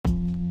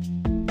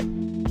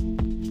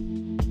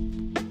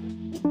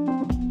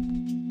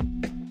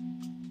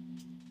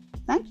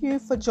thank you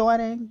for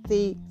joining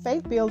the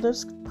Faith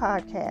Builders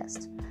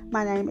podcast.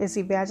 My name is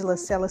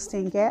Evangelist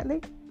Celestine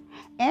Gatley,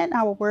 and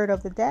our word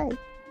of the day.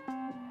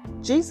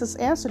 Jesus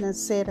answered and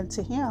said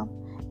unto him,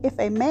 If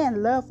a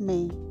man love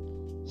me,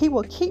 he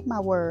will keep my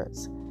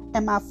words,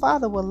 and my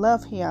Father will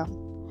love him,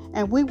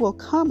 and we will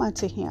come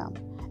unto him,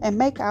 and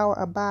make our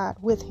abide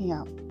with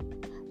him.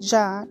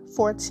 John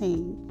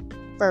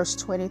 14, verse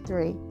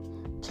 23,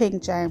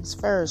 King James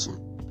Version.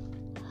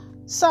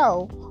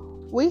 So,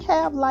 we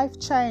have life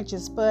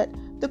changes, but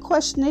the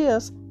question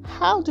is,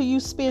 how do you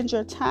spend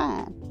your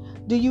time?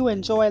 Do you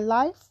enjoy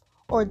life,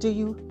 or do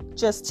you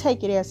just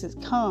take it as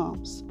it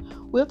comes?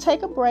 We'll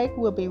take a break.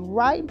 We'll be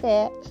right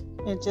back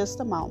in just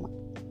a moment.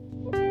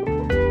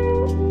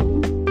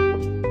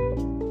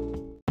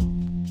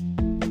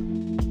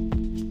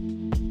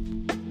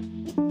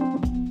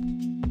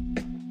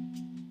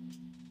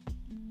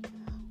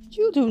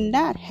 You do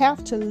not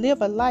have to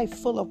live a life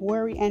full of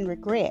worry and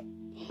regret.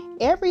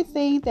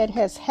 Everything that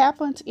has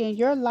happened in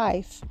your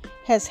life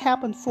has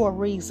happened for a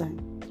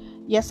reason.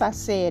 Yes, I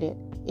said it.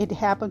 It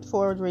happened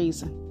for a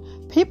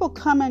reason. People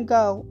come and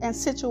go and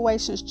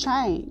situations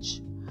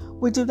change.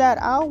 We do not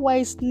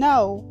always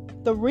know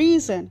the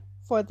reason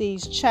for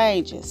these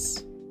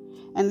changes.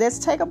 And let's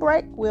take a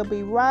break. We'll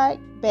be right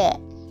back.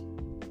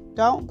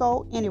 Don't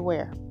go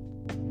anywhere.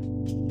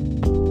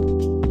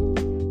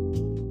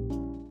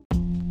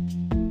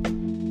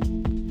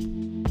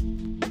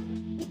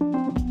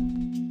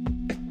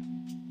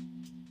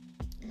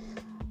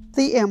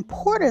 The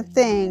important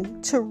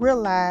thing to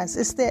realize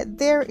is that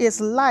there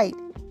is light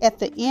at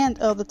the end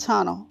of the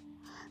tunnel.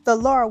 The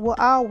Lord will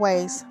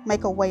always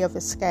make a way of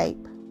escape.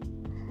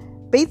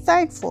 Be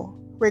thankful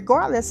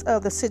regardless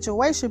of the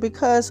situation,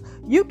 because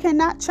you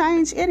cannot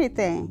change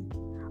anything.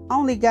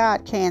 Only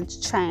God can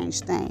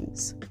change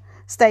things.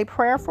 Stay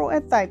prayerful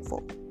and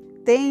thankful.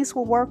 Things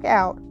will work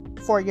out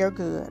for your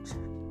good.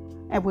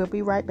 And we'll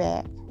be right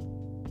back.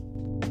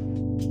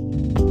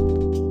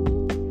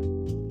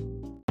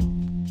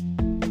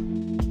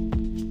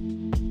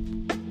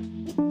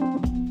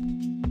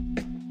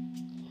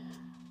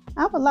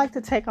 I would like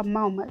to take a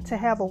moment to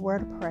have a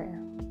word of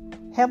prayer.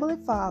 Heavenly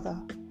Father,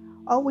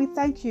 we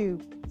thank you,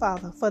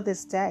 Father, for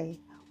this day.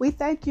 We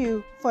thank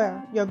you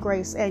for your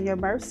grace and your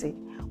mercy.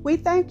 We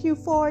thank you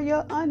for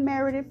your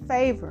unmerited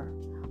favor.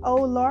 Oh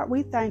Lord,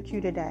 we thank you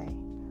today.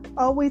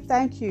 Oh, we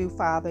thank you,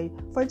 Father,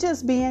 for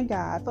just being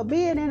God, for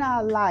being in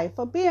our life,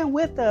 for being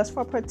with us,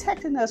 for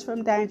protecting us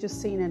from danger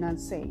seen and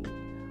unseen.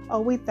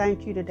 Oh, we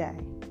thank you today.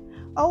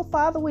 Oh,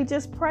 Father, we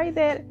just pray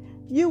that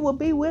you will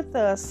be with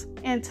us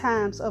in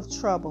times of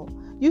trouble.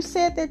 You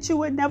said that you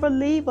would never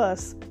leave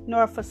us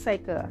nor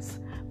forsake us.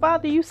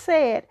 Father, you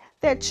said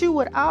that you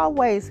would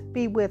always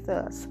be with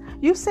us.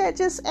 You said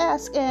just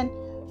ask and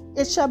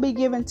it shall be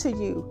given to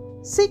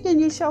you. Seek and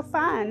ye shall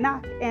find.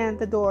 Knock and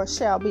the door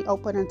shall be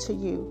open unto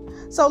you.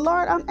 So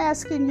Lord, I'm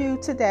asking you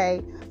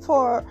today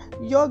for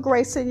your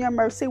grace and your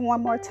mercy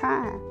one more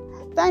time.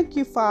 Thank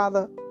you,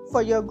 Father,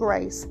 for your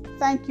grace.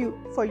 Thank you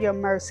for your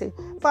mercy.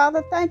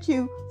 Father, thank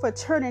you for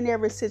turning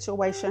every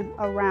situation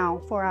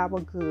around for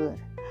our good.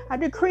 I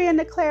decree and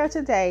declare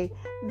today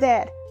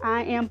that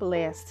I am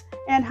blessed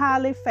and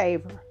highly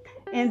favored.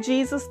 In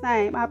Jesus'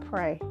 name I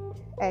pray.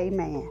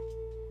 Amen.